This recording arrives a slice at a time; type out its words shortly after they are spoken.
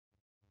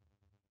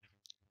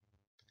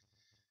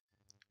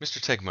Mr.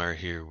 Tegmeyer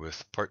here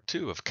with part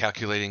 2 of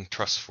calculating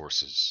truss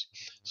forces.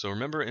 So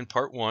remember in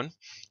part 1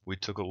 we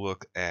took a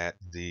look at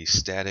the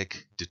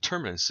static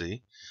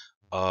determinacy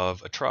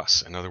of a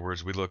truss. In other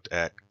words, we looked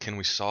at, can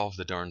we solve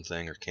the darn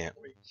thing or can't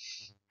we?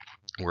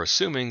 We're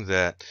assuming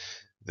that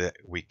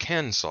we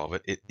can solve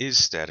it. It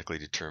is statically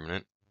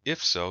determinate.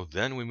 If so,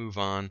 then we move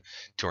on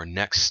to our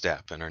next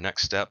step, and our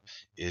next step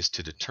is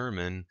to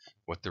determine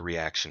what the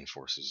reaction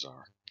forces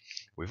are.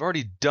 We've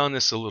already done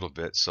this a little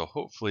bit, so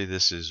hopefully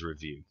this is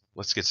review.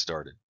 Let's get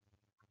started.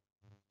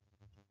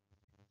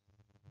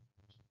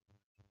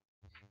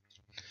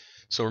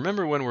 So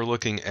remember, when we're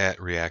looking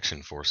at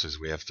reaction forces,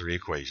 we have three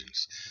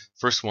equations.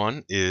 First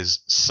one is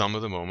sum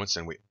of the moments,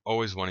 and we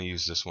always want to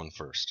use this one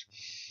first.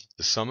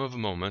 The sum of the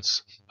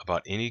moments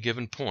about any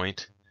given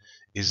point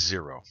is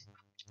 0.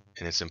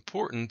 And it's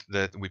important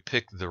that we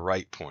pick the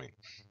right point.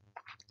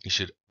 You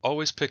should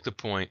always pick the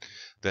point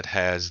that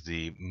has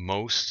the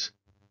most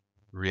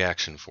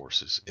reaction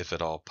forces, if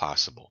at all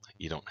possible.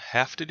 You don't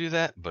have to do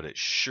that, but it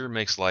sure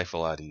makes life a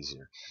lot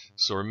easier.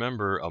 So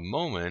remember, a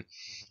moment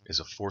is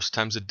a force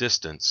times a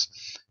distance,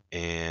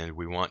 and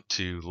we want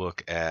to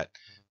look at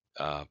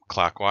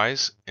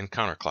clockwise and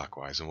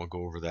counterclockwise, and we'll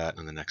go over that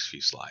in the next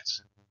few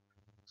slides.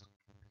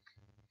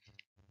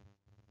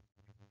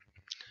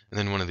 And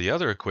then one of the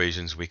other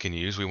equations we can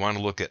use, we want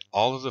to look at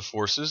all of the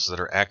forces that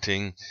are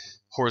acting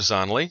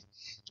horizontally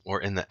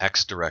or in the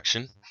x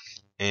direction.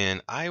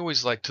 And I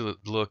always like to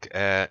look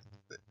at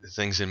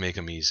things and make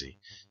them easy.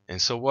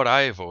 And so what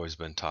I have always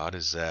been taught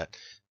is that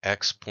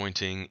x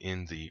pointing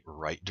in the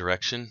right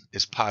direction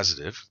is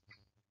positive,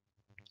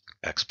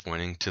 x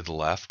pointing to the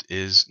left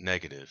is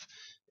negative.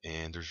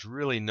 And there's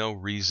really no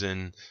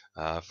reason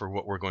for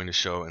what we're going to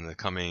show in the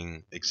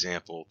coming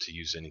example to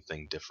use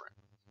anything different.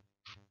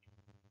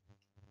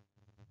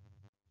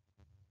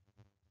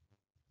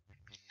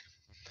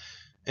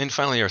 And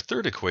finally, our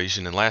third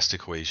equation and last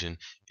equation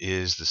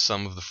is the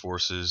sum of the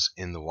forces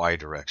in the y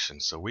direction.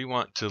 So we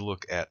want to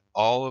look at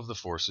all of the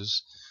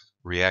forces,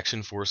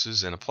 reaction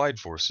forces and applied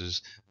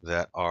forces,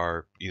 that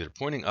are either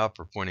pointing up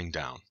or pointing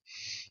down.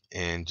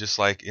 And just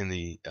like in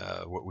the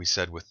what we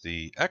said with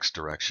the x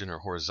direction or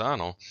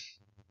horizontal,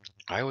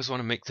 I always want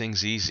to make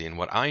things easy. And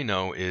what I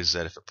know is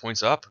that if it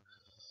points up,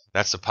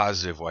 that's the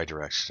positive y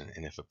direction.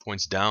 And if it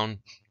points down,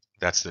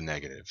 that's the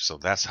negative. So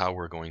that's how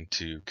we're going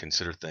to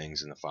consider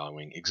things in the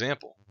following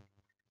example.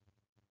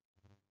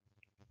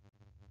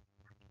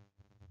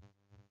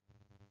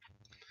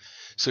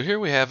 So here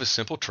we have a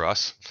simple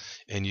truss,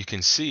 and you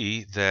can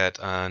see that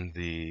on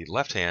the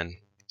left-hand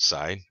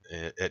side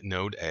at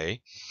node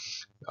A,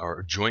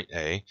 or joint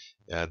A,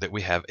 that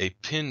we have a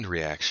pinned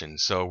reaction.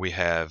 So we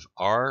have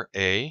RA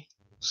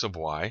sub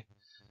y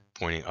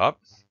pointing up,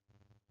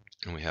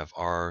 and we have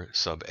R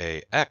sub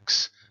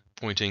AX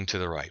pointing to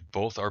the right.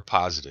 Both are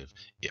positive.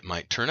 It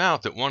might turn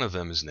out that one of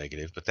them is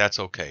negative, but that's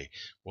okay.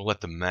 We'll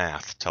let the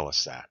math tell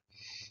us that.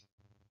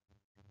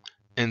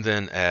 And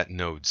then at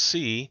node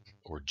C,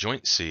 or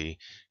joint C,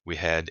 we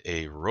had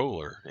a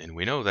roller, and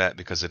we know that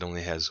because it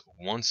only has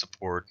one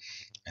support,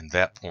 and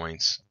that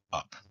points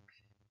up.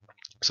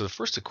 So the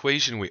first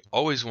equation we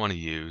always want to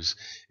use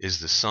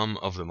is the sum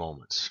of the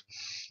moments.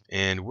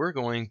 And we're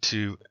going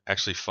to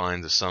actually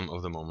find the sum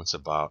of the moments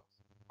about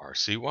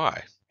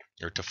RCY,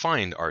 or to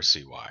find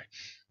RCY.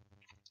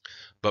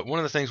 But one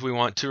of the things we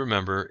want to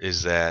remember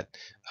is that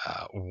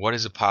what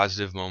is a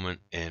positive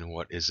moment and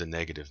what is a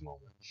negative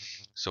moment.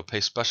 So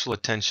pay special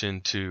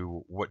attention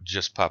to what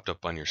just popped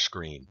up on your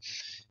screen.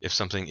 If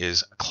something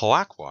is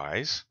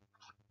clockwise,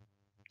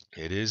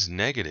 it is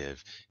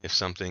negative. If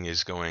something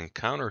is going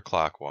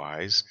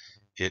counterclockwise,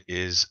 it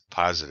is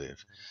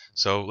positive.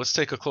 So let's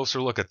take a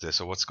closer look at this,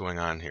 of what's going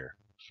on here.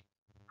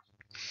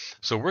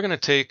 So we're going to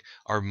take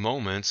our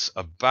moments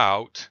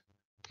about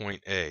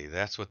point A.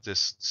 That's what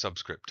this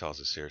subscript tells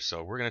us here.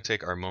 So we're going to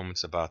take our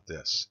moments about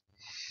this.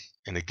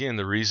 And again,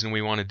 the reason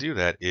we want to do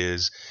that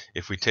is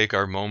if we take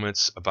our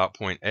moments about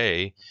point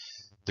A,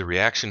 the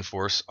reaction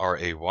force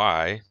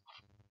RAY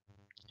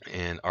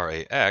and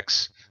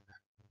RAX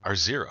are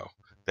 0.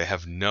 They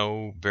have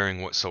no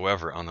bearing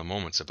whatsoever on the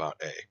moments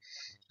about A.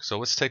 So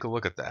let's take a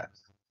look at that.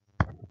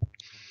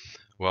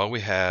 Well, we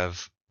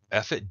have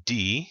F at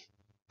D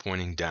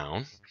pointing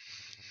down,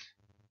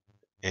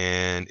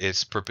 and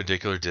its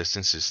perpendicular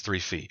distance is 3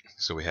 feet.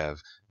 So we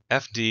have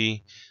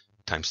FD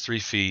times 3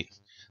 feet.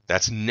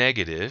 That's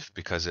negative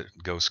because it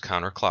goes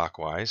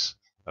counterclockwise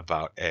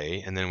about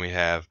A. And then we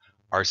have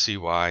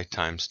RCY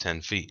times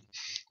 10 feet.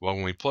 Well,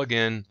 when we plug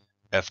in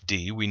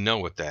FD, we know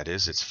what that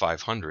is. It's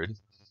 500.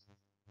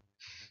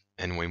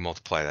 And we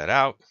multiply that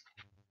out.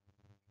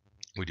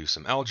 We do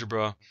some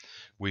algebra.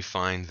 We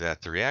find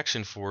that the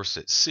reaction force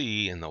at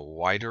C in the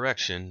y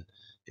direction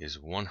is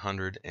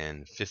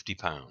 150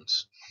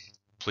 pounds.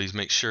 Please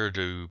make sure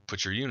to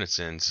put your units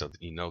in so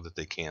that you know that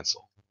they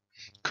cancel.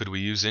 Could we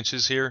use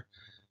inches here?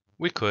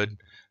 We could,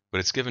 but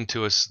it's given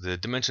to us, the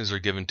dimensions are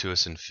given to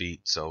us in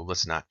feet, so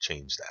let's not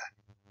change that.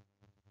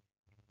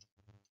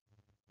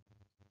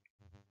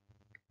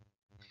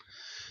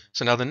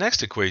 So now the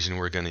next equation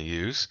we're going to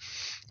use,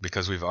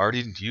 because we've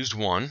already used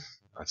one,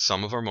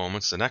 sum of our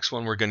moments. The next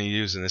one we're going to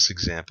use in this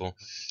example,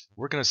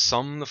 we're going to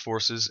sum the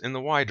forces in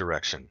the y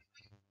direction.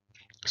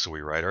 So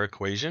we write our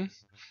equation.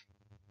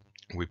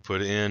 We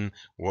put in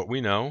what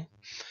we know.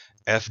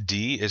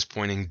 FD is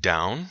pointing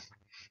down,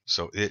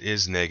 so it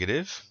is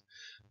negative.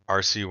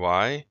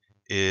 RCY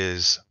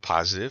is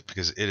positive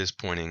because it is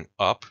pointing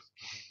up.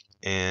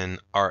 And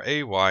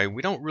RAY,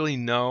 we don't really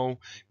know.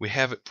 We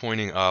have it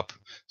pointing up,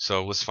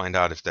 so let's find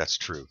out if that's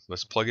true.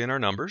 Let's plug in our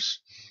numbers.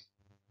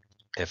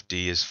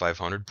 FD is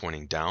 500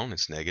 pointing down,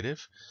 it's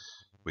negative.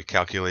 We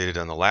calculated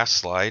on the last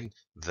slide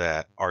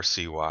that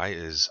RCY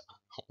is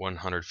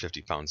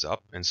 150 pounds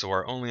up, and so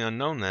our only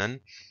unknown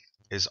then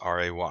is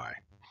RAY.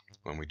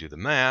 When we do the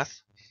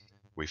math,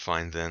 we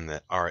find then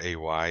that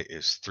RAY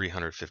is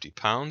 350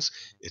 pounds.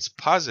 It's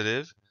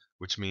positive,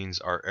 which means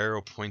our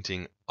arrow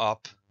pointing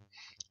up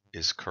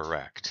is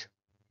correct.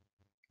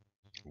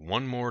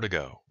 One more to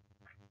go.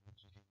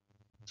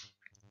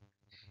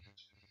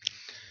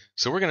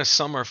 So we're going to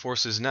sum our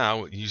forces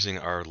now using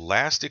our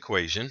last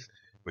equation.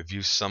 We've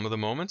used sum of the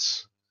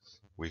moments.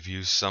 We've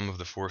used sum of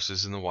the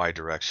forces in the y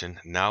direction.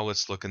 Now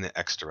let's look in the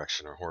x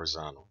direction, or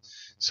horizontal.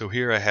 So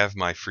here I have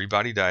my free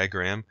body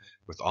diagram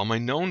with all my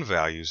known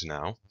values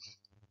now.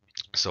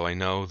 So I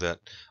know that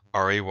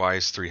RAY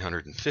is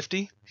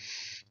 350.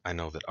 I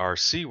know that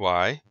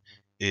RCY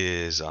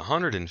is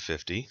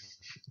 150.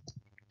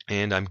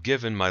 And I'm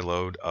given my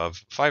load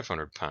of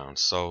 500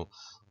 pounds. So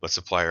let's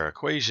apply our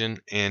equation.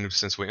 And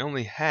since we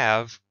only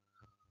have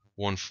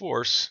one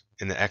force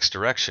in the x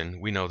direction,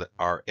 we know that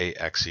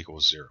RAX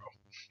equals 0.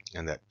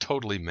 And that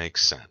totally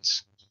makes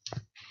sense.